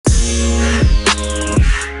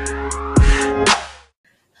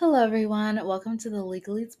everyone. Welcome to the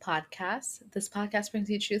Legalese podcast. This podcast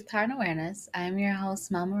brings you truth, power, and awareness. I am your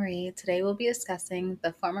host, Mel Marie. Today we'll be discussing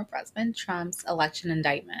the former President Trump's election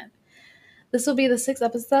indictment. This will be the sixth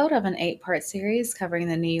episode of an 8-part series covering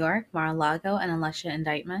the New York, Mar-a-Lago, and election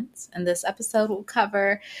indictments. And this episode will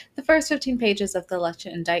cover the first 15 pages of the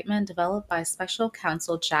election indictment developed by Special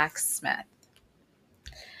Counsel Jack Smith.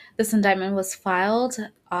 This indictment was filed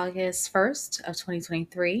August 1st of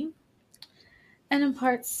 2023. And in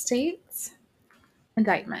part states,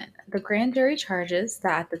 indictment. The grand jury charges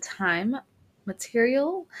that at the time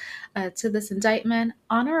material to this indictment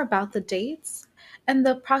on or about the dates and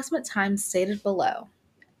the approximate time stated below.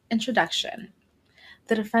 Introduction.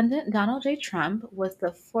 The defendant, Donald J. Trump, was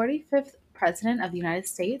the 45th President of the United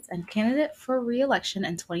States and candidate for re-election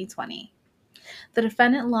in 2020. The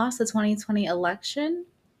defendant lost the 2020 election.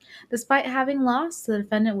 Despite having lost, the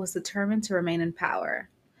defendant was determined to remain in power.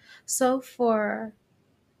 So for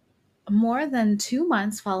more than 2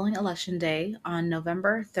 months following Election Day on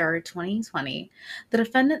November 3rd, 2020, the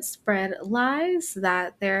defendant spread lies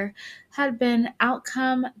that there had been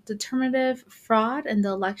outcome determinative fraud in the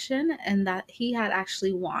election and that he had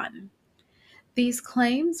actually won. These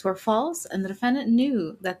claims were false, and the defendant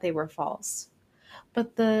knew that they were false.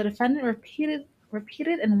 But the defendant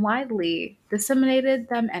repeated and widely disseminated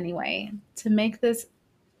them anyway to make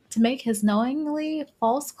his knowingly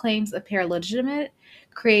false claims appear legitimate,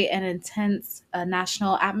 create an intense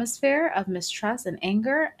national atmosphere of mistrust and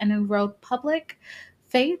anger, and erode public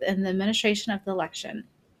faith in the administration of the election.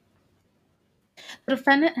 The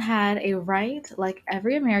defendant had a right, like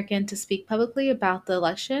every American, to speak publicly about the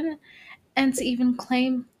election and to even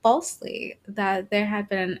claim falsely that there had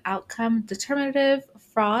been an outcome determinative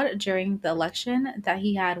fraud during the election that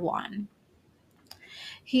he had won.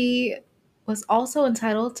 He was also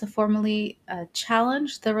entitled to formally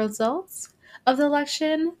challenge the results of the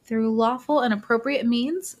election through lawful and appropriate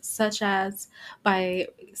means, such as by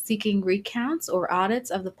seeking recounts or audits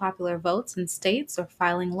of the popular votes in states or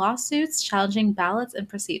filing lawsuits challenging ballots and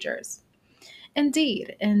procedures.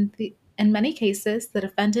 Indeed, in many cases, the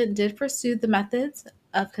defendant did pursue the methods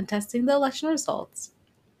of contesting the election results.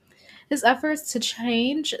 His efforts to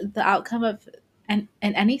change the outcome in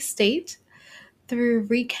any state through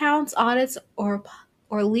recounts, audits, or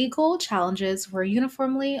legal challenges were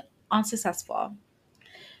uniformly unsuccessful.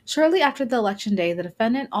 Shortly after the election day, the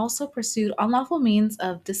defendant also pursued unlawful means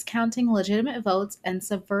of discounting legitimate votes and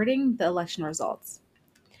subverting the election results.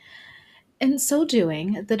 In so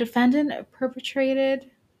doing, the defendant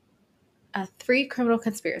perpetrated 3 criminal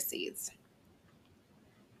conspiracies.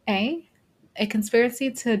 A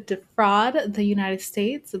conspiracy to defraud the United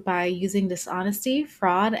States by using dishonesty,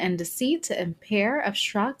 fraud, and deceit to impair,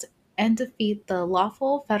 obstruct, and defeat the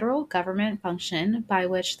lawful federal government function by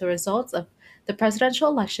which the results of the presidential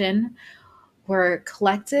election were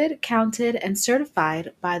collected, counted, and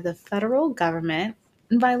certified by the federal government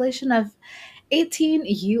in violation of 18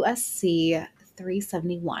 U.S.C.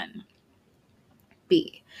 371.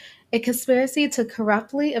 B. A conspiracy to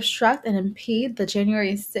corruptly obstruct and impede the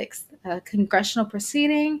January 6th congressional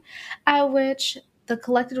proceeding at which the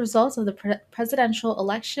collected results of the presidential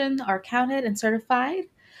election are counted and certified.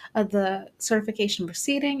 The certification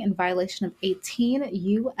proceeding in violation of 18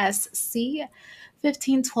 U.S.C.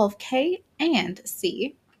 1512K, and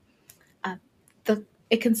C.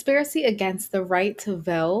 A conspiracy against the right to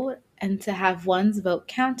vote and to have one's vote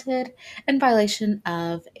counted in violation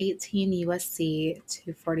of 18 U.S.C.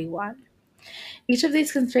 241. Each of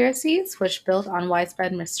these conspiracies, which built on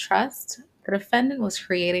widespread mistrust, the defendant was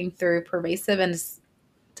creating through pervasive and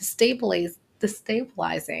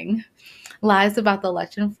destabilizing lies about the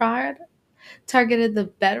election fraud, targeted the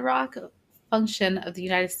bedrock function of the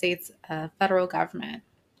United States federal government.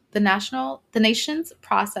 The nation's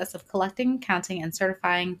process of collecting, counting, and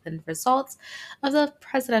certifying the results of the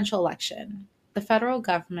presidential election, the federal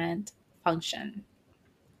government function.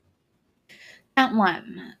 Count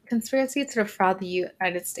 1. Conspiracy to defraud the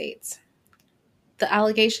United States. The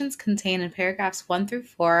allegations contained in paragraphs 1 through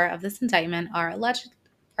 4 of this indictment are alleged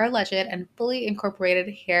and fully incorporated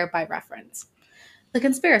here by reference. The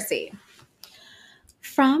conspiracy.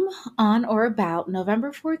 From on or about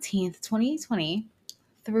November 14th, 2020,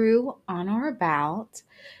 through on or about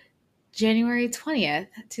January 20th,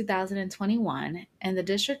 2021, in the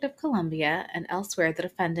District of Columbia and elsewhere, the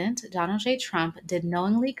defendant, Donald J. Trump, did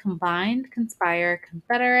knowingly combine, conspire,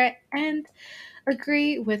 confederate, and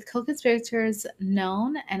agree with co-conspirators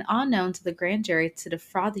known and unknown to the grand jury to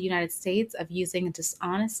defraud the United States of using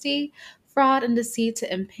dishonesty, fraud, and deceit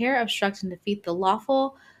to impair, obstruct, and defeat the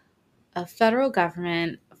lawful federal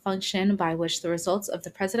government function by which the results of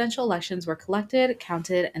the presidential elections were collected,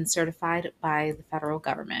 counted, and certified by the federal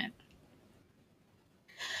government.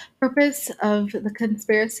 Purpose of the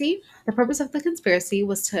conspiracy. The purpose of the conspiracy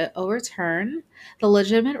was to overturn the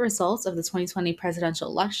legitimate results of the 2020 presidential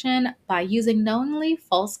election by using knowingly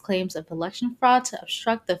false claims of election fraud to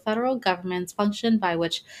obstruct the federal government's function by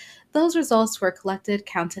which those results were collected,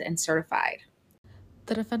 counted, and certified.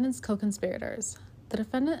 The defendant's co-conspirators. The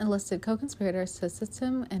defendant enlisted co-conspirators to assist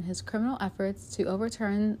him in his criminal efforts to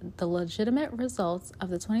overturn the legitimate results of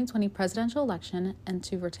the 2020 presidential election and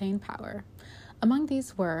to retain power. Among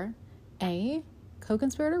these were A.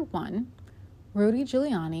 Co-conspirator 1, Rudy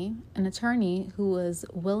Giuliani, an attorney who was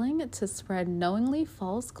willing to spread knowingly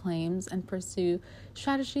false claims and pursue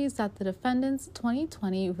strategies that the defendant's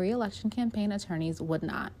 2020 re-election campaign attorneys would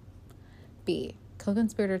not. B.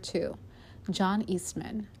 Co-conspirator 2, John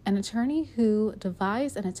Eastman, an attorney who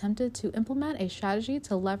devised and attempted to implement a strategy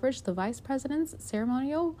to leverage the vice president's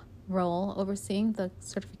ceremonial role overseeing the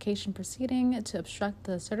certification proceeding to obstruct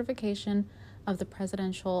the certification of the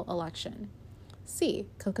presidential election. C.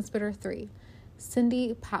 Co-conspirator 3,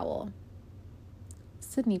 Sidney Powell,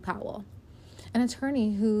 an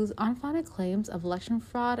attorney whose unfounded claims of election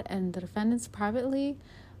fraud and the defendants privately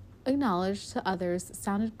acknowledged to others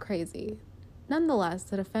sounded crazy. Nonetheless,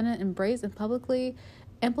 the defendant embraced and publicly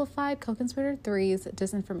amplified co-conspirator 3's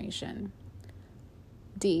disinformation.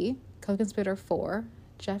 D. Co-conspirator 4,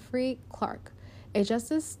 Jeffrey Clark, a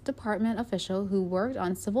Justice Department official who worked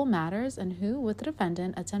on civil matters and who, with the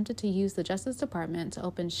defendant, attempted to use the Justice Department to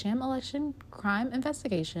open sham election crime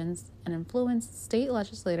investigations and influence state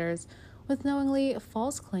legislators with knowingly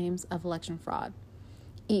false claims of election fraud.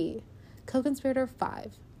 E. Co-conspirator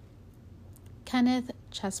 5, Kenneth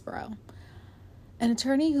Chesbrough, an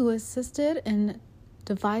attorney who assisted in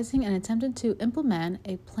devising and attempted to implement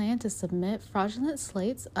a plan to submit fraudulent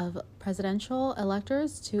slates of presidential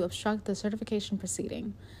electors to obstruct the certification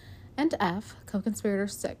proceeding. And F. Co-conspirator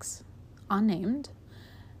 6, unnamed,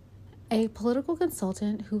 a political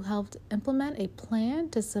consultant who helped implement a plan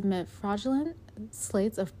to submit fraudulent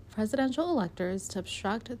slates of presidential electors to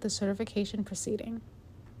obstruct the certification proceeding.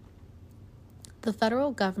 The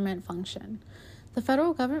federal government function. The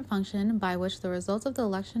federal government function by which the results of the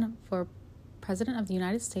election for President of the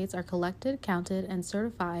United States are collected, counted, and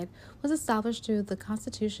certified was established through the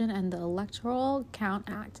Constitution and the Electoral Count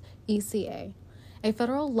Act, ECA, a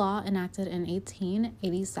federal law enacted in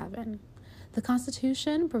 1887. The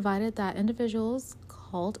Constitution provided that individuals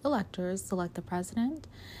called electors select the president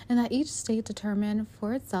and that each state determine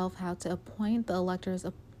for itself how to appoint the electors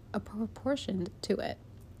proportioned to it.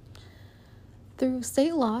 Through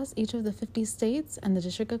state laws, each of the 50 states and the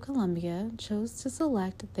District of Columbia chose to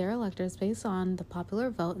select their electors based on the popular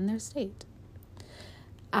vote in their state.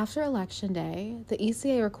 After Election Day, the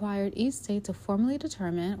ECA required each state to formally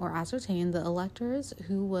determine or ascertain the electors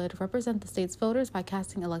who would represent the state's voters by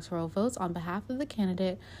casting electoral votes on behalf of the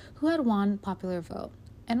candidate who had won popular vote,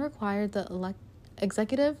 and required the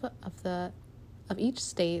executive of each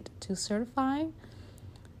state to certify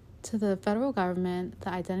to the federal government the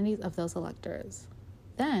identities of those electors.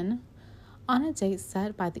 Then, on a date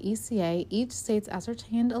set by the ECA, each state's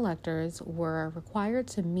ascertained electors were required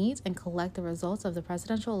to meet and collect the results of the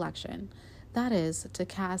presidential election, that is, to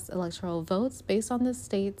cast electoral votes based on the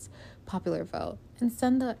state's popular vote, and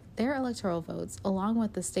send their electoral votes along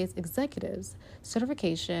with the state's executive's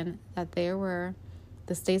certification that they were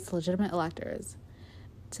the state's legitimate electors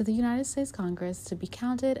to the United States Congress to be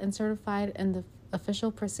counted and certified in the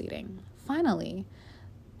official proceeding. Finally,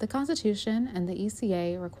 the Constitution and the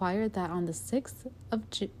ECA required that on the 6th of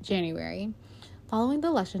January, following the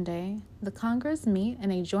Election Day, the Congress meet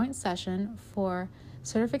in a joint session for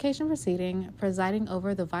certification proceeding presiding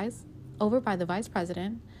over by the Vice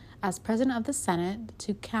President as President of the Senate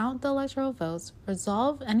to count the electoral votes,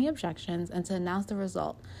 resolve any objections, and to announce the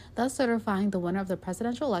result, thus certifying the winner of the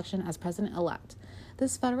presidential election as President-elect.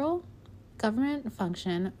 This federal government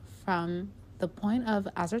function from the point of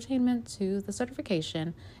ascertainment to the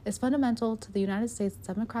certification is fundamental to the United States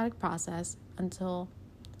democratic process until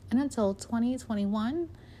 2021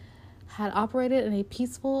 had operated in a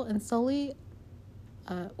peaceful and solely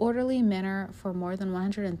orderly manner for more than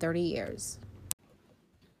 130 years.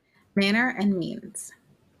 Manner and means.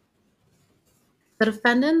 The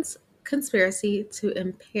defendant's conspiracy to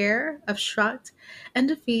impair, obstruct, and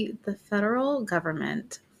defeat the federal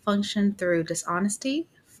government functioned through dishonesty,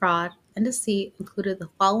 fraud, and deceit included the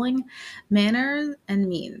following manner and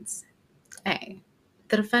means. A.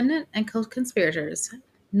 The defendant and co-conspirators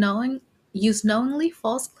used knowingly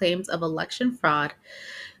false claims of election fraud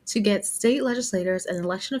to get state legislators and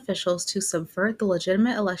election officials to subvert the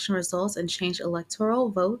legitimate election results and change electoral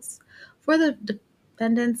votes for the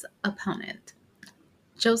defendant's opponent,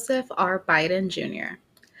 Joseph R. Biden Jr.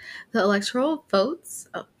 The electoral votes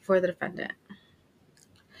for the defendant.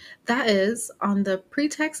 That is, on the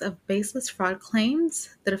pretext of baseless fraud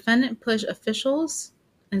claims, the defendant pushed officials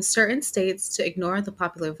in certain states to ignore the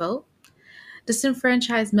popular vote,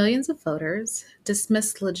 disenfranchise millions of voters,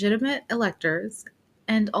 dismiss legitimate electors,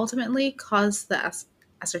 and ultimately cause the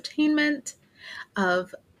ascertainment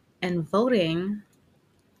of and voting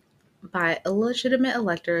by illegitimate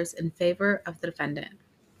electors in favor of the defendant.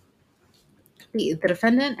 The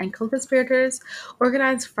defendant and co-conspirators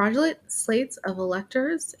organized fraudulent slates of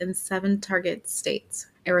electors in 7 target states: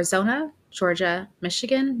 Arizona, Georgia,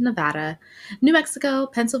 Michigan, Nevada, New Mexico,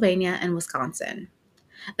 Pennsylvania, and Wisconsin,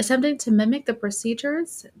 attempting to mimic the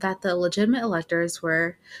procedures that the legitimate electors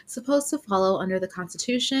were supposed to follow under the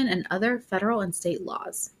Constitution and other federal and state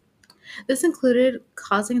laws. This included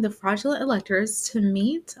causing the fraudulent electors to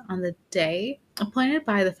meet on the day appointed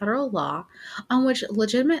by the federal law on which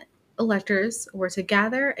legitimate electors were to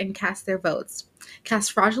gather and cast their votes,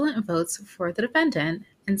 cast fraudulent votes for the defendant,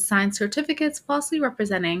 and sign certificates falsely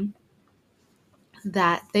representing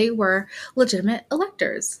that they were legitimate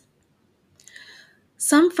electors.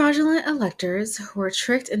 Some fraudulent electors were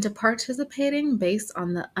tricked into participating based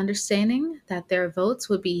on the understanding that their votes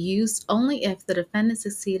would be used only if the defendant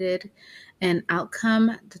succeeded in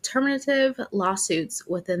outcome determinative lawsuits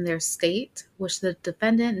within their state, which the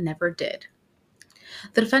defendant never did.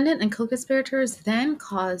 The defendant and co-conspirators then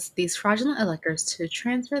caused these fraudulent electors to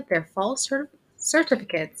transfer their false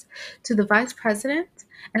certificates to the vice president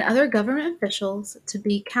and other government officials to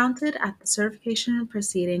be counted at the certification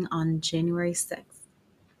proceeding on January 6th.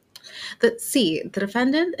 The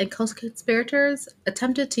defendant and co-conspirators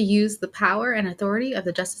attempted to use the power and authority of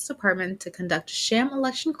the Justice Department to conduct sham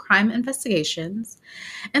election crime investigations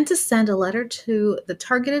and to send a letter to the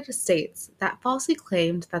targeted states that falsely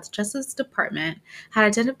claimed that the Justice Department had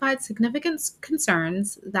identified significant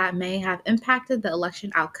concerns that may have impacted the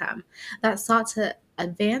election outcome, that sought to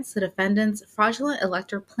advance the defendant's fraudulent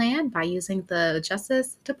elector plan by using the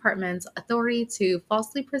Justice Department's authority to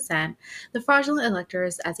falsely present the fraudulent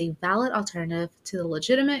electors as a valid alternative to the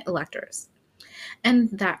legitimate electors, and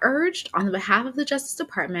that urged, on behalf of the Justice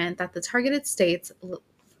Department, that the targeted states'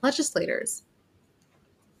 legislators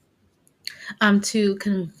to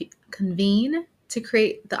convene to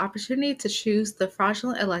create the opportunity to choose the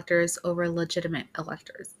fraudulent electors over legitimate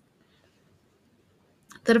electors.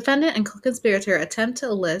 The defendant and co-conspirator attempt to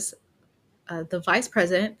enlist the vice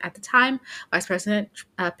president, at the time, Vice President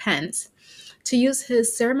Pence, to use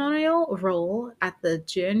his ceremonial role at the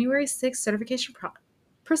January 6th certification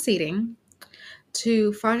proceeding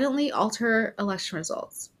to fraudulently alter election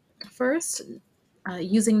results. First,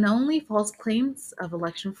 using knowingly false claims of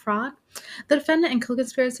election fraud, the defendant and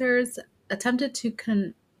co-conspirators attempted to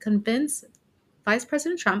convince Vice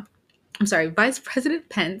President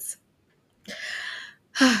Pence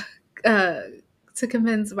to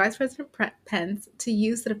convince Vice President Pence to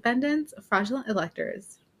use the defendant's fraudulent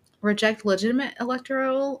electors, reject legitimate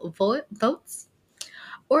electoral votes,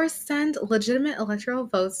 or send legitimate electoral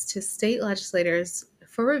votes to state legislators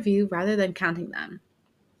for review rather than counting them.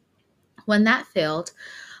 When that failed,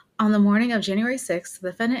 on the morning of January 6th,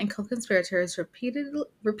 the defendant and co-conspirators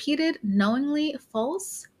repeated knowingly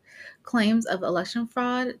false claims of election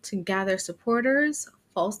fraud to gather supporters,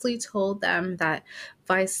 falsely told them that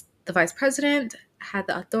the vice president had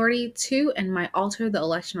the authority to and might alter the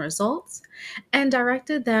election results, and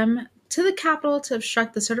directed them to the Capitol to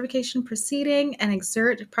obstruct the certification proceeding and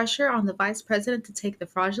exert pressure on the vice president to take the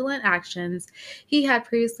fraudulent actions he had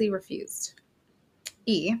previously refused.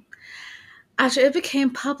 After it became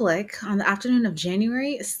public on the afternoon of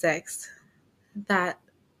January 6th that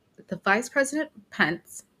the Vice President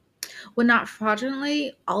Pence would not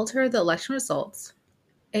fraudulently alter the election results,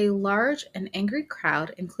 a large and angry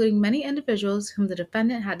crowd, including many individuals whom the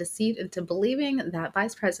defendant had deceived into believing that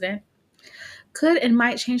Vice President could and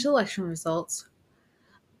might change the election results,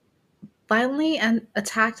 violently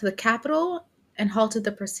attacked the Capitol and halted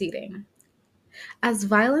the proceeding. As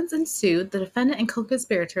violence ensued, the defendant and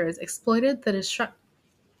co-conspirators exploited the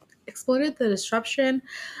disruption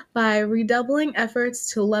by redoubling efforts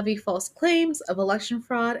to levy false claims of election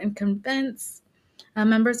fraud and convince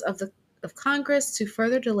members of Congress to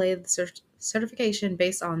further delay the certification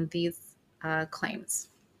based on these claims.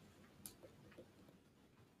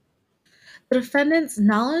 The defendant's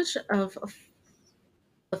knowledge of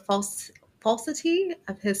the falsity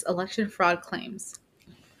of his election fraud claims.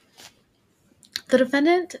 The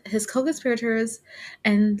defendant, his co conspirators,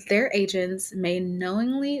 and their agents made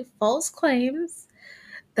knowingly false claims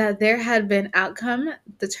that there had been outcome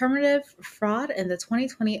determinative fraud in the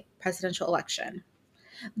 2020 presidential election.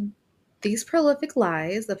 These prolific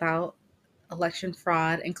lies about election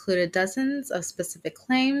fraud included dozens of specific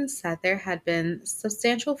claims that there had been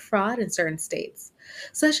substantial fraud in certain states,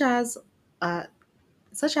 such as uh,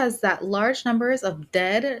 such as that large numbers of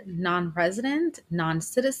dead, non-resident,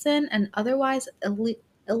 non-citizen, and otherwise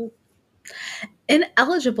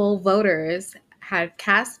ineligible voters had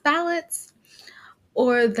cast ballots,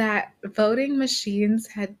 or that voting machines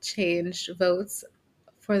had changed votes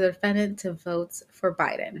for the defendant to votes for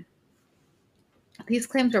Biden. These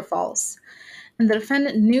claims were false, and the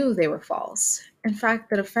defendant knew they were false. In fact,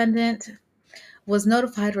 the defendant was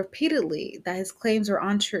notified repeatedly that his claims were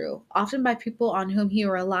untrue, often by people on whom he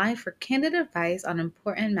relied for candid advice on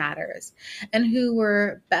important matters and who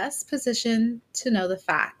were best positioned to know the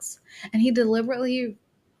facts, and he deliberately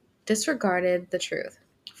disregarded the truth.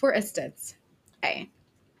 For instance, A.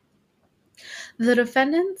 The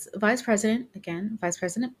defendant's vice president, again, Vice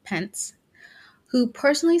President Pence, who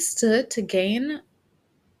personally stood to gain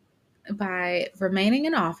by remaining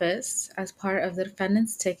in office as part of the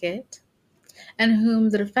defendant's ticket, and whom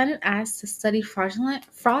the defendant asked to study fraudulent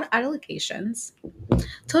fraud allegations,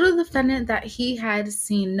 told the defendant that he had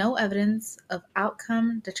seen no evidence of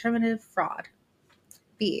outcome determinative fraud.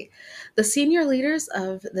 B. The senior leaders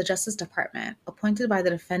of the Justice Department, appointed by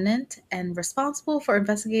the defendant and responsible for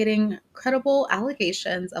investigating credible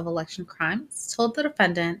allegations of election crimes, told the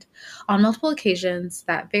defendant on multiple occasions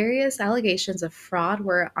that various allegations of fraud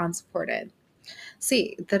were unsupported.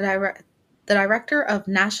 C. The Director of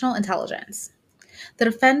National Intelligence, the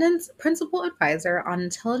defendant's principal advisor on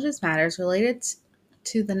intelligence matters related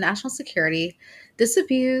to the national security,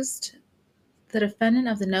 disabused the defendant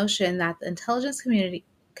of the notion that the intelligence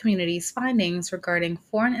community's findings regarding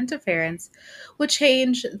foreign interference would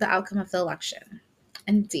change the outcome of the election.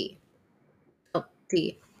 And D.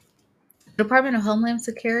 The Department of Homeland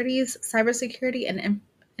Security's Cybersecurity and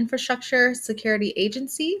Infrastructure Security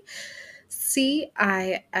Agency,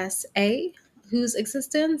 CISA, whose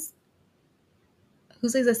existence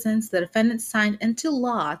the defendant signed into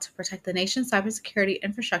law to protect the nation's cybersecurity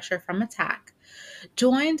infrastructure from attack,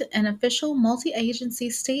 joined an official multi-agency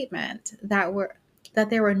statement that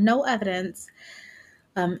there were no evidence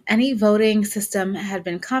any voting system had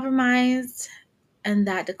been compromised, and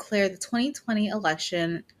that declared the 2020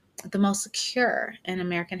 election the most secure in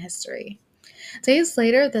American history. Days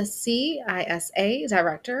later, the CISA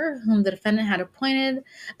director, whom the defendant had appointed,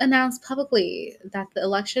 announced publicly that the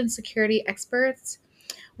election security experts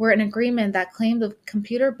were in agreement that claims of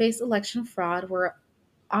computer-based election fraud were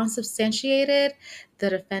unsubstantiated.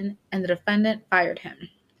 The defendant fired him.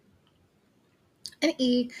 And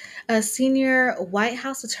E. Senior White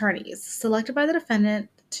House attorneys selected by the defendant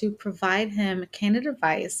to provide him candid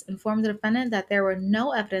advice informed the defendant that there were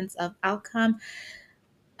no evidence of outcome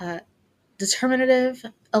determinative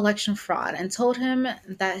election fraud and told him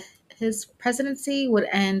that his presidency would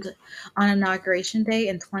end on Inauguration Day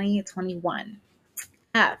in 2021.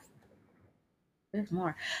 F. There's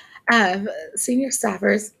more. Senior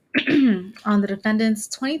staffers on the defendant's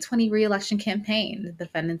 2020 reelection campaign, the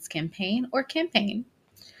defendant's campaign,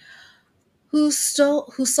 whose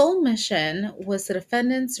sole mission was the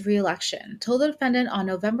defendant's reelection, told the defendant on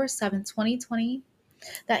November 7, 2020,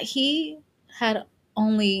 that he had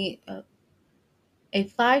only a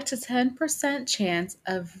 5 to 10% chance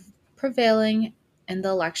of prevailing in the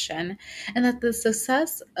election, and that the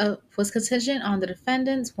success was contingent on the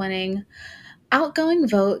defendant's winning outgoing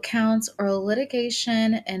vote counts or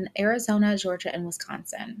litigation in Arizona, Georgia, and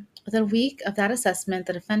Wisconsin. Within a week of that assessment,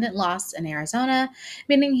 the defendant lost in Arizona,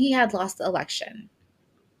 meaning he had lost the election.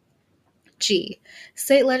 G.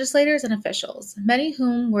 State legislators and officials, many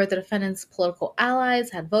whom were the defendant's political allies,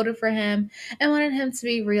 had voted for him and wanted him to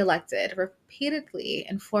be reelected, repeatedly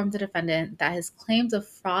informed the defendant that his claims of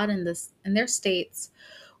fraud in their states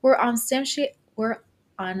were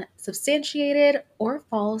unsubstantiated or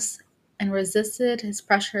false, and resisted his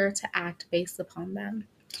pressure to act based upon them.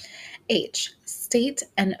 H. State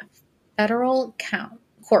and federal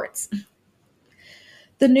courts.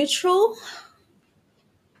 The neutral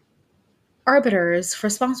arbiters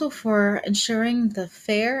responsible for ensuring the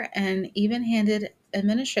fair and even-handed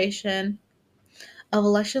administration of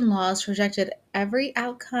election laws rejected every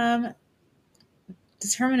outcome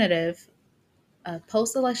determinative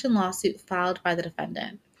post-election lawsuit filed by the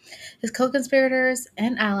defendant, his co-conspirators,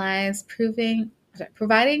 and allies, providing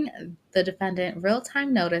the defendant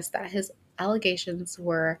real-time notice that his allegations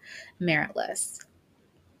were meritless.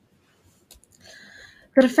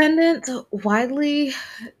 The defendant widely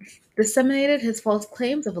disseminated his false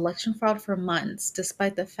claims of election fraud for months,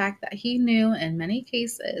 despite the fact that he knew in many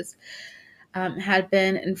cases had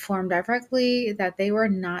been informed directly that they were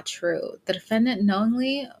not true. The defendant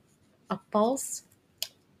knowingly false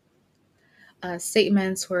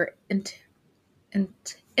statements were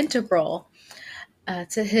integral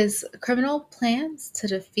to his criminal plans to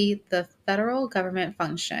defeat the federal government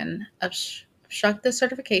function, obstruct the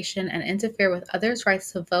certification, and interfere with others'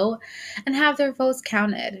 rights to vote and have their votes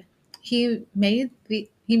counted. He made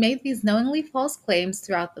these knowingly false claims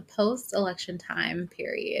throughout the post-election time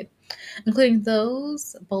period, including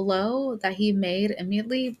those below that he made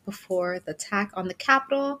immediately before the attack on the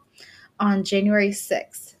Capitol on January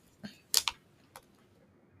 6th.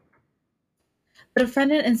 The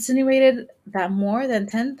defendant insinuated that more than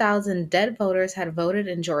 10,000 dead voters had voted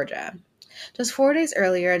in Georgia. Just 4 days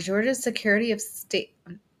earlier, Georgia's Secretary of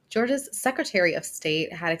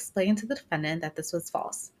State had explained to the defendant that this was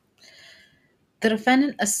false. The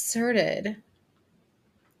defendant asserted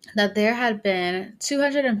that there had been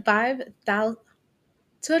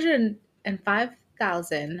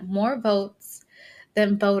 205,000 more votes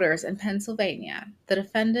than voters in Pennsylvania. The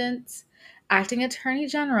defendant's acting attorney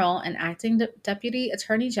general and acting deputy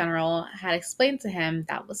attorney general had explained to him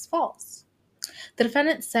that was false. The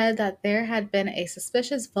defendant said that there had been a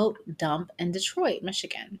suspicious vote dump in Detroit,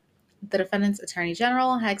 Michigan. The defendant's attorney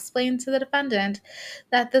general had explained to the defendant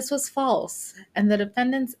that this was false, and the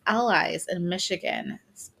defendant's allies in Michigan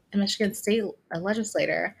state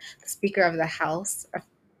legislator, the Speaker of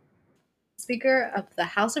the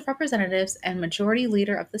House of Representatives and Majority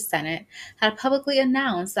Leader of the Senate, had publicly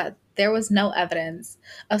announced that there was no evidence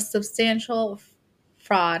of substantial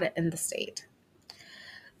fraud in the state.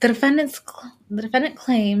 The defendant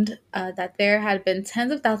claimed that there had been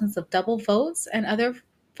tens of thousands of double votes and other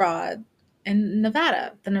fraud in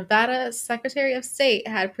Nevada. The Nevada Secretary of State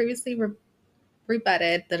had previously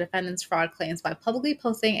rebutted the defendant's fraud claims by publicly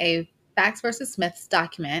posting a Facts versus Smiths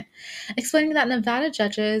document explaining that Nevada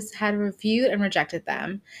judges had reviewed and rejected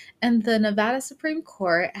them, and the Nevada Supreme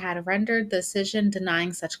Court had rendered the decision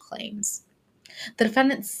denying such claims. The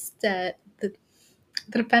defendant said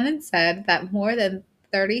that more than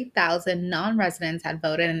 30,000 non-residents had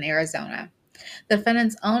voted in Arizona. The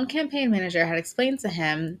defendant's own campaign manager had explained to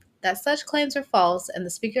him that such claims were false, and the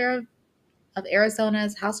Speaker of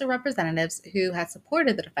Arizona's House of Representatives, who had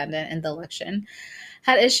supported the defendant in the election,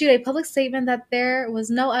 had issued a public statement that there was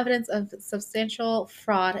no evidence of substantial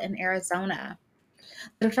fraud in Arizona.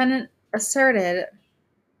 The defendant asserted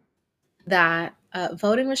that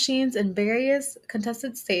voting machines in various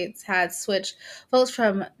contested states had switched votes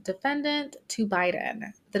from defendant to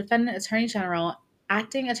Biden. The defendant attorney general,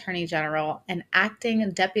 acting attorney general, and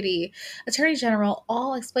acting deputy attorney general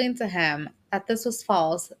all explained to him that this was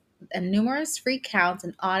false, and numerous recounts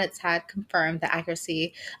and audits had confirmed the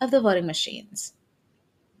accuracy of the voting machines.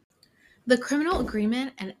 The criminal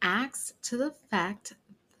agreement and acts to the effect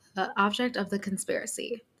the object of the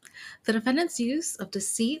conspiracy. The defendant's use of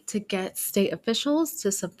deceit to get state officials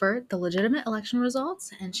to subvert the legitimate election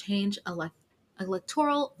results and change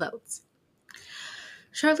electoral votes.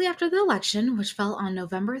 Shortly after the election, which fell on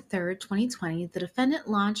November 3rd, 2020, the defendant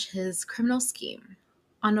launched his criminal scheme.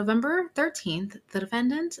 On November 13th, the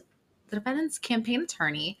defendant's campaign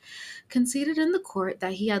attorney conceded in the court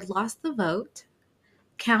that he had lost the vote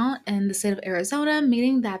count in the state of Arizona,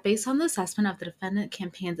 meaning that based on the assessment of the defendant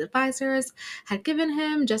campaign's advisors had given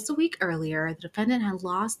him just a week earlier, the defendant had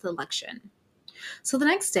lost the election. So the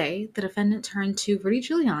next day, the defendant turned to Rudy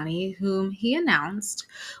Giuliani, whom he announced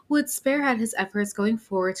would spearhead his efforts going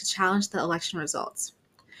forward to challenge the election results.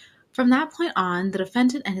 From that point on, the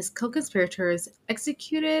defendant and his co-conspirators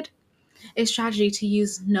executed a strategy to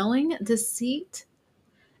use knowing deceit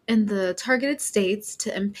in the targeted states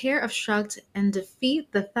to impair, obstruct, and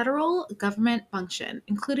defeat the federal government function,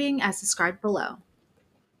 including as described below.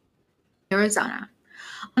 Arizona.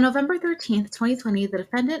 On November 13th, 2020, the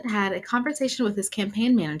defendant had a conversation with his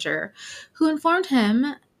campaign manager, who informed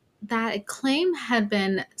him that a claim had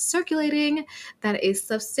been circulating that a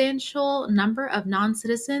substantial number of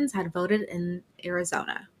non-citizens had voted in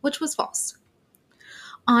Arizona, which was false.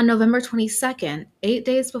 On November 22nd, 8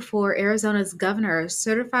 days before Arizona's governor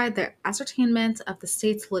certified the ascertainment of the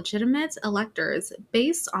state's legitimate electors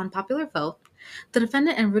based on popular vote, the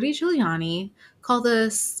defendant and Rudy Giuliani called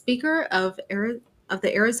the Speaker of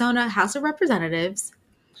the Arizona House of Representatives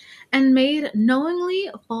and made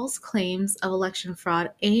knowingly false claims of election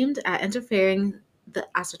fraud aimed at interfering the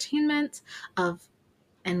ascertainment of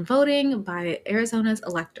and voting by Arizona's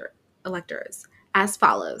electors as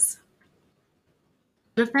follows.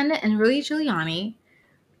 The defendant and Rudy Giuliani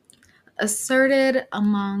asserted,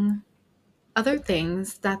 among other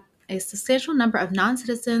things, that a substantial number of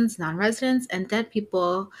non-citizens, non-residents, and dead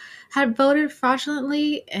people had voted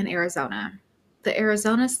fraudulently in Arizona. The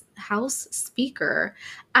Arizona House Speaker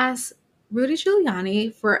asked Rudy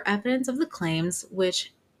Giuliani for evidence of the claims,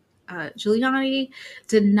 which Giuliani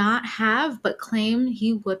did not have but claimed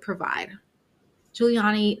he would provide.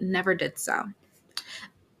 Giuliani never did so.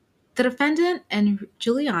 The defendant and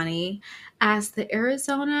Giuliani asked the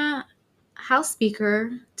Arizona House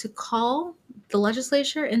Speaker to call the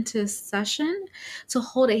legislature into session to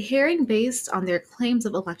hold a hearing based on their claims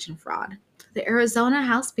of election fraud. The Arizona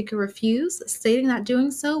House Speaker refused, stating that doing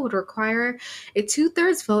so would require a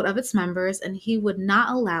two-thirds vote of its members and he would not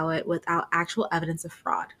allow it without actual evidence of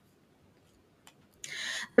fraud.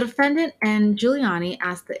 The defendant and Giuliani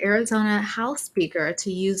asked the Arizona House Speaker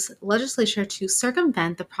to use legislature to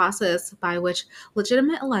circumvent the process by which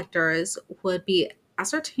legitimate electors would be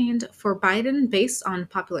ascertained for Biden based on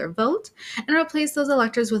popular vote and replace those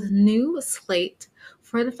electors with a new slate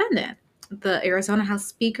for the defendant. The Arizona House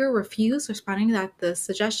Speaker refused, responding that the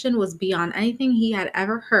suggestion was beyond anything he had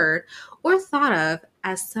ever heard or thought of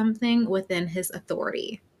as something within his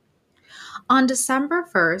authority. On December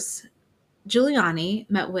 1st, Giuliani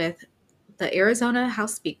met with the Arizona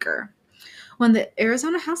House Speaker. When the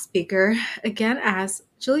Arizona House Speaker again asked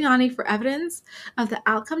Giuliani for evidence of the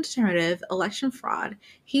outcome determinative election fraud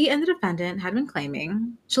he and the defendant had been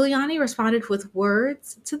claiming, Giuliani responded with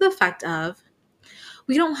words to the effect of,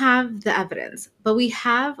 "We don't have the evidence, but we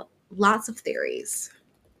have lots of theories."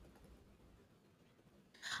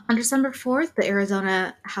 On December 4th, the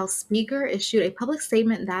Arizona House Speaker issued a public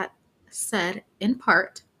statement that said, in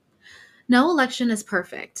part, "No election is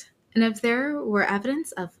perfect, and if there were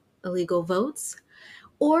evidence of illegal votes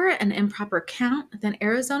or an improper count, then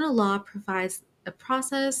Arizona law provides a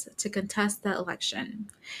process to contest the election,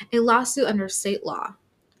 a lawsuit under state law.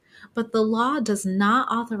 But the law does not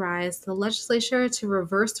authorize the legislature to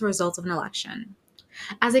reverse the results of an election.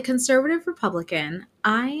 As a conservative Republican,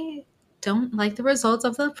 I don't like the results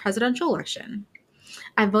of the presidential election.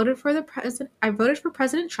 I voted for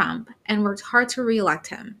President Trump and worked hard to re-elect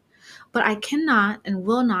him. But I cannot and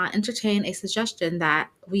will not entertain a suggestion that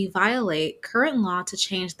we violate current law to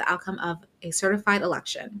change the outcome of a certified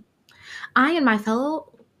election. I and my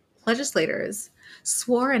fellow legislators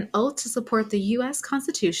swore an oath to support the U.S.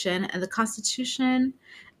 Constitution and the Constitution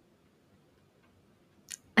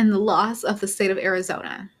and the laws of the state of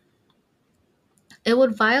Arizona. It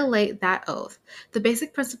would violate that oath, the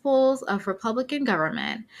basic principles of Republican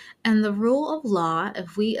government, and the rule of law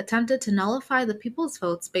if we attempted to nullify the people's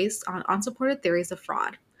votes based on unsupported theories of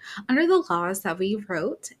fraud. Under the laws that we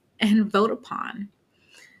wrote and vote upon,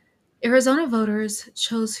 Arizona voters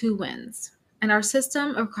chose who wins, and our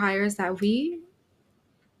system requires that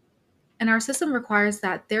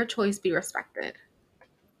their choice be respected."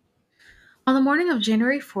 On the morning of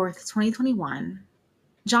January 4th, 2021,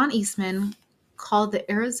 John Eastman called the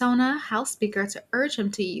Arizona House Speaker to urge him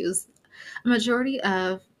to use a majority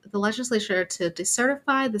of the legislature to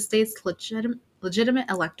decertify the state's legitimate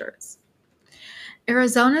electors.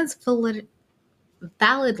 Arizona's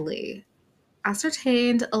validly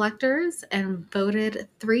ascertained electors and voted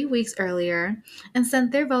 3 weeks earlier and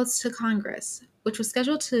sent their votes to Congress, which was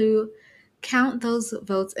scheduled to count those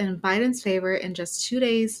votes in Biden's favor in just 2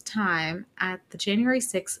 days' time at the January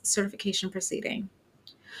 6th certification proceeding.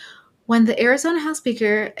 When the Arizona House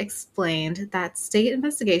Speaker explained that state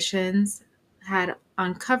investigations had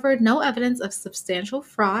uncovered no evidence of substantial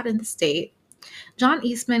fraud in the state, John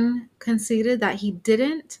Eastman conceded that he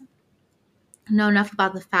didn't know enough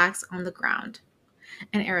about the facts on the ground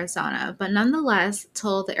in Arizona, but nonetheless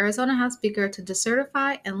told the Arizona House Speaker to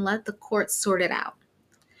decertify and let the courts sort it out.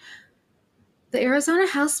 The Arizona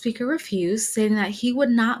House Speaker refused, stating that he would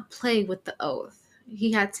not play with the oath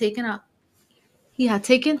he had taken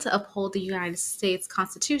to uphold the United States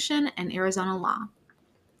Constitution and Arizona law.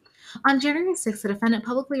 On January 6th, the defendant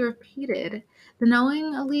publicly repeated the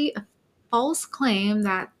knowingly false claim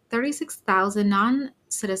that 36,000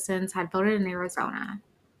 non-citizens had voted in Arizona.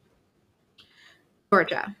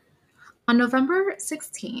 Georgia. On November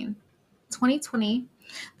 16, 2020,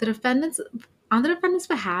 on the defendant's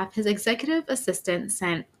behalf, his executive assistant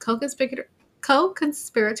sent co-conspirator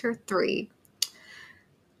 3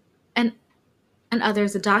 and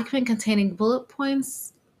others a document containing bullet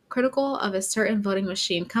points critical of a certain voting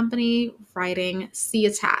machine company, writing, "See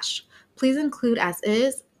attached. Please include as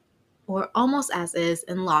is or almost as is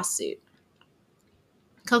in lawsuit."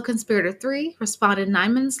 Co-conspirator 3 responded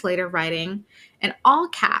 9 minutes later, writing, in all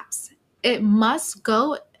caps, "It must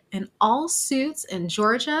go in all suits in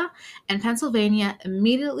Georgia and Pennsylvania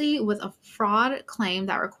immediately with a fraud claim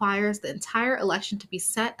that requires the entire election to be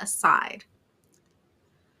set aside.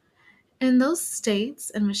 In those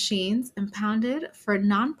states and machines impounded for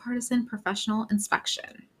nonpartisan professional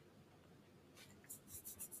inspection.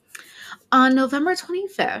 On November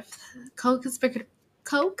 25th,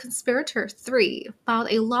 co-conspirator 3 filed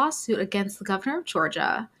a lawsuit against the governor of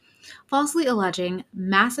Georgia, falsely alleging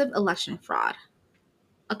massive election fraud,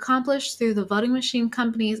 accomplished through the voting machine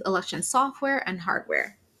company's election software and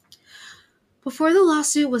hardware. Before the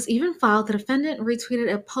lawsuit was even filed, the defendant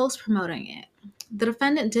retweeted a post promoting it. The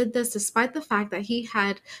defendant did this despite the fact that he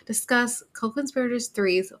had discussed co-conspirator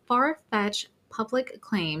 3's far-fetched public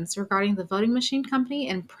claims regarding the voting machine company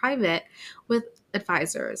in private with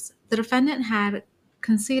advisors. The defendant had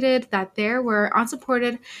conceded that they were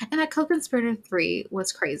unsupported and that co-conspirator 3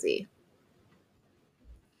 was crazy.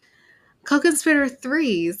 Co-conspirator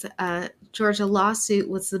 3's Georgia lawsuit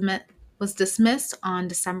was dismissed on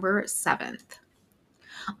December 7th.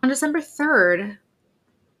 On December 3rd,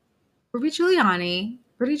 Rudy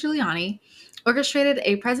Giuliani orchestrated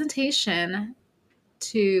a presentation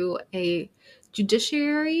to a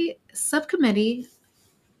judiciary subcommittee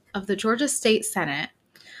of the Georgia State Senate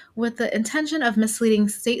with the intention of misleading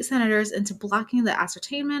state senators into blocking the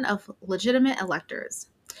ascertainment of legitimate electors.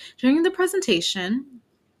 During the presentation,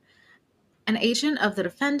 an agent of the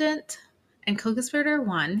defendant and co-conspirator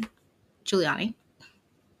 1, Giuliani,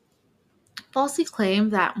 falsely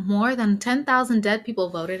claimed that more than 10,000 dead people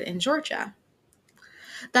voted in Georgia.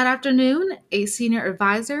 That afternoon, a senior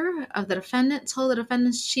advisor of the defendant told the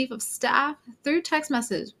defendant's chief of staff through text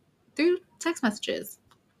messages,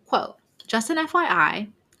 quote, "Just an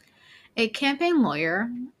FYI, a campaign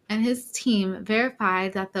lawyer and his team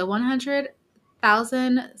verified that the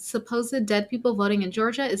 100,000 supposed dead people voting in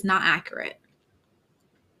Georgia is not accurate.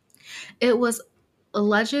 It was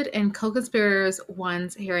alleged in co-conspirators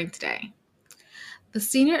 1's hearing today." The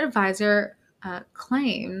senior advisor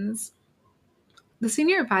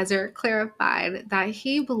clarified that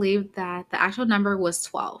he believed that the actual number was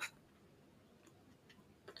 12.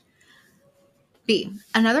 B.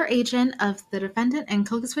 Another agent of the defendant and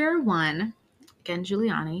co-conspirator 1, again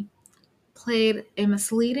Giuliani, played a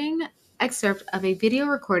misleading excerpt of a video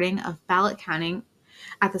recording of ballot counting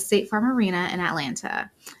at the State Farm Arena in Atlanta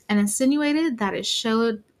and insinuated that it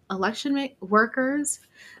showed election workers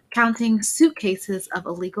counting suitcases of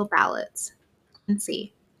illegal ballots. And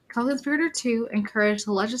C. Co-conspirator 2 encouraged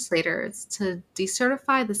the legislators to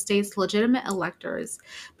decertify the state's legitimate electors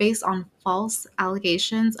based on false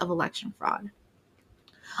allegations of election fraud.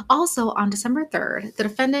 Also, on December 3rd, the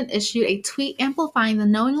defendant issued a tweet amplifying the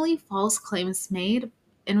knowingly false claims made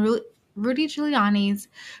in Rudy Giuliani's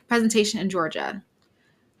presentation in Georgia,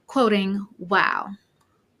 quoting, "Wow,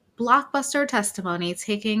 blockbuster testimony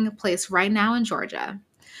taking place right now in Georgia.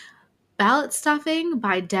 Ballot stuffing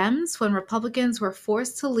by Dems when Republicans were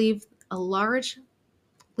forced to leave the large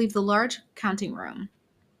counting room.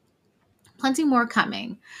 Plenty more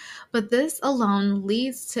coming, but this alone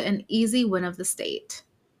leads to an easy win of the state."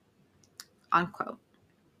 Unquote.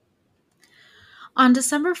 On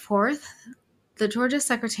December 4th, the Georgia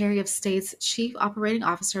Secretary of State's chief operating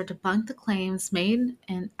officer debunked the claims made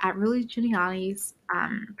at Rudy Giuliani's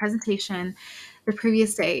presentation the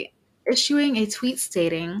previous day, issuing a tweet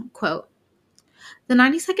stating, quote, "The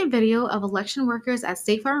 90-second video of election workers at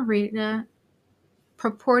State Farm Arena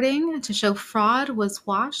purporting to show fraud was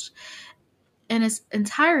watched in its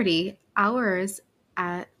entirety hours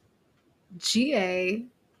at GA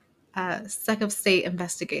Sec of State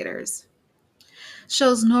investigators.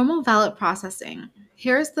 Shows normal ballot processing.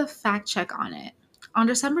 Here's the fact check on it. On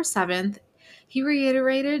December 7th, he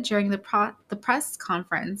reiterated during the press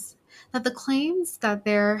conference that the claims that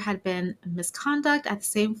there had been misconduct at the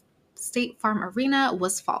same State Farm Arena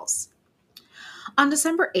was false. On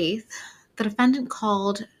December 8th, the defendant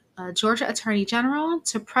called Georgia Attorney General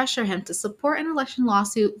to pressure him to support an election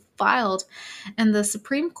lawsuit filed in the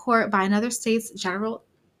Supreme Court by another state's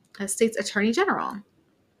Attorney General.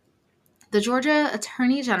 The Georgia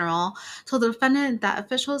Attorney General told the defendant that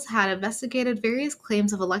officials had investigated various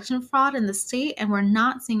claims of election fraud in the state and were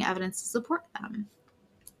not seeing evidence to support them.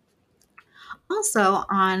 Also,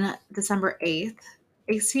 on December 8th,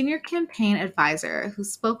 a senior campaign advisor who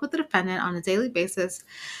spoke with the defendant on a daily basis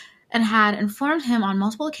and had informed him on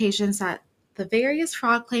multiple occasions that the various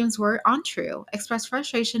fraud claims were untrue, expressed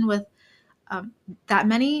frustration with that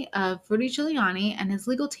many of Rudy Giuliani and his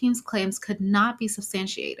legal team's claims could not be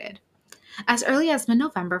substantiated. As early as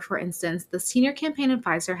mid-November, for instance, the senior campaign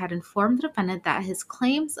advisor had informed the defendant that his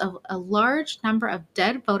claims of a large number of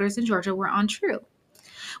dead voters in Georgia were untrue.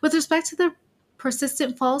 With respect to the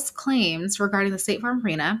persistent false claims regarding the State Farm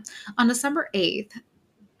Arena, on December 8th,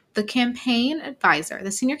 the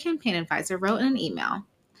senior campaign advisor, wrote in an email,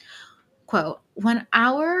 quote, "When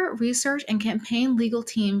our research and campaign legal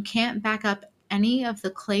team can't back up any of the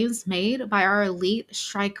claims made by our elite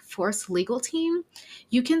strike force legal team,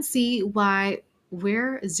 you can see why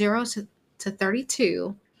we're 0 to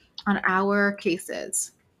 32 on our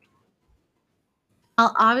cases.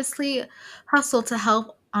 I'll obviously hustle to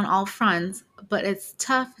help on all fronts, but it's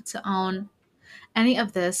tough to own any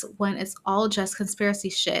of this when it's all just conspiracy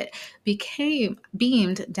shit became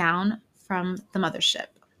beamed down from the mothership."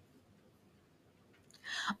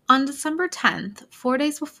 On December 10th, 4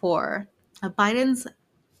 days before, Biden's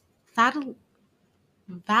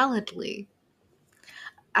validly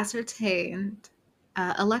ascertained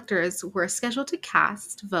electors were scheduled to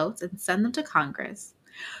cast votes and send them to Congress,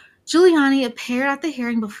 Giuliani appeared at the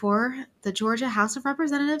hearing before the Georgia House of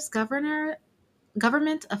Representatives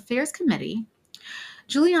Government Affairs Committee.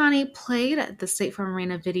 Giuliani played the State Farm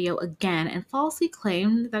Arena video again and falsely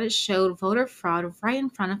claimed that it showed voter fraud right in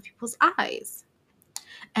front of people's eyes.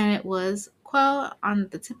 And it was, quote, on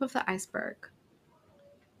the tip of the iceberg.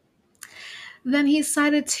 Then he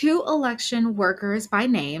cited two election workers by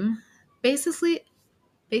name, basically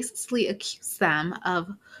accused them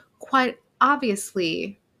of quite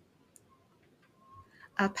obviously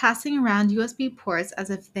passing around USB ports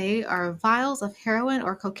as if they are vials of heroin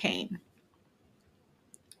or cocaine,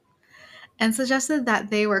 and suggested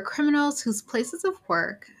that they were criminals whose places of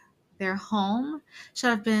work, their home,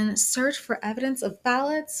 should have been searched for evidence of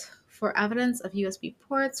ballots, for evidence of USB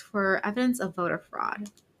ports, for evidence of voter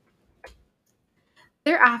fraud.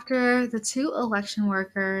 Thereafter, the two election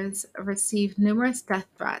workers received numerous death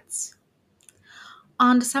threats.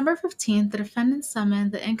 On December 15th, the defendants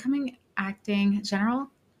summoned the incoming Attorney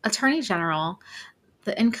General,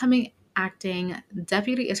 the incoming acting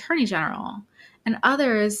Deputy Attorney General, and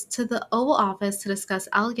others to the Oval Office to discuss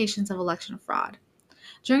allegations of election fraud.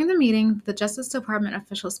 During the meeting, the Justice Department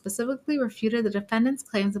officials specifically refuted the defendant's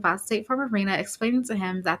claims about State Farm Arena, explaining to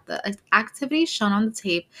him that the activity shown on the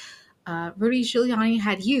tape Rudy Giuliani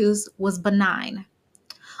had used was benign.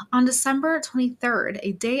 On December 23rd,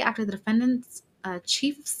 a day after the defendant's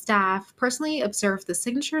chief of staff personally observed the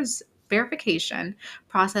signatures verification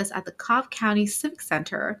process at the Cobb County Civic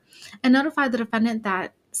Center and notified the defendant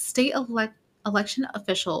that state election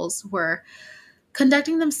officials were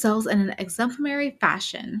conducting themselves in an exemplary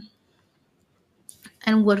fashion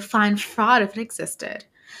and would find fraud if it existed.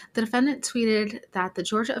 The defendant tweeted that the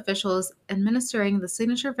Georgia officials administering the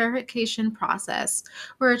signature verification process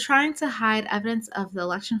were trying to hide evidence of the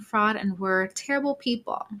election fraud and were terrible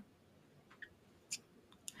people.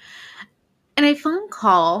 In a phone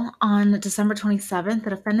call on December 27th,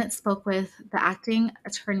 the defendant spoke with the acting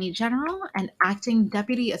attorney general and acting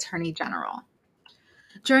deputy attorney general.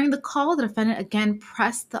 During the call, the defendant again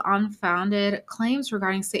pressed the unfounded claims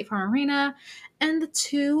regarding State Farm Arena, and the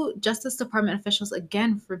two Justice Department officials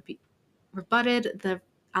again rebutted the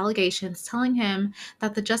allegations, telling him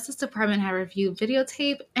that the Justice Department had reviewed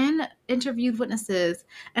videotape and interviewed witnesses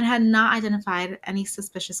and had not identified any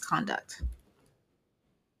suspicious conduct.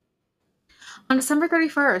 On December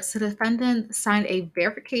 31st, the defendant signed a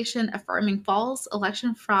verification affirming false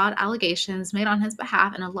election fraud allegations made on his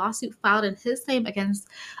behalf in a lawsuit filed in his name against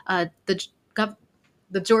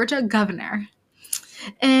the Georgia governor.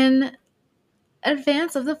 In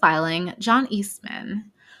advance of the filing, John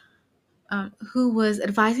Eastman, who was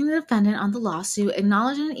advising the defendant on the lawsuit,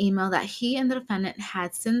 acknowledged in an email that he and the defendant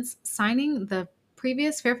had, since signing the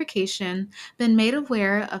previous verification, been made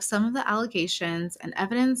aware of some of the allegations and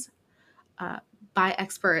evidence by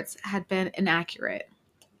experts had been inaccurate,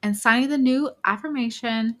 and signing the new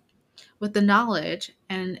affirmation with the knowledge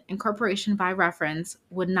and incorporation by reference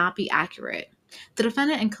would not be accurate. The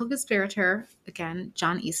defendant and co-conspirator, again,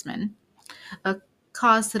 John Eastman,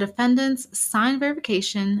 caused the defendant's signed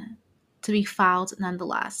verification to be filed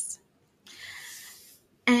nonetheless.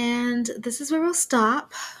 And this is where we'll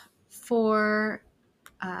stop for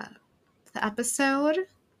the episode.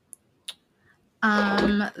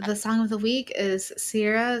 The song of the week is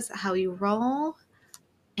Sierra's How You Roll,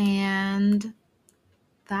 and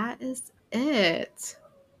that is it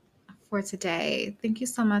for today. Thank you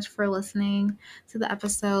so much for listening to the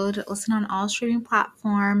episode. Listen on all streaming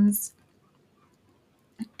platforms,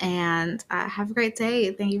 and have a great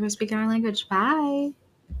day. Thank you for speaking our language. Bye.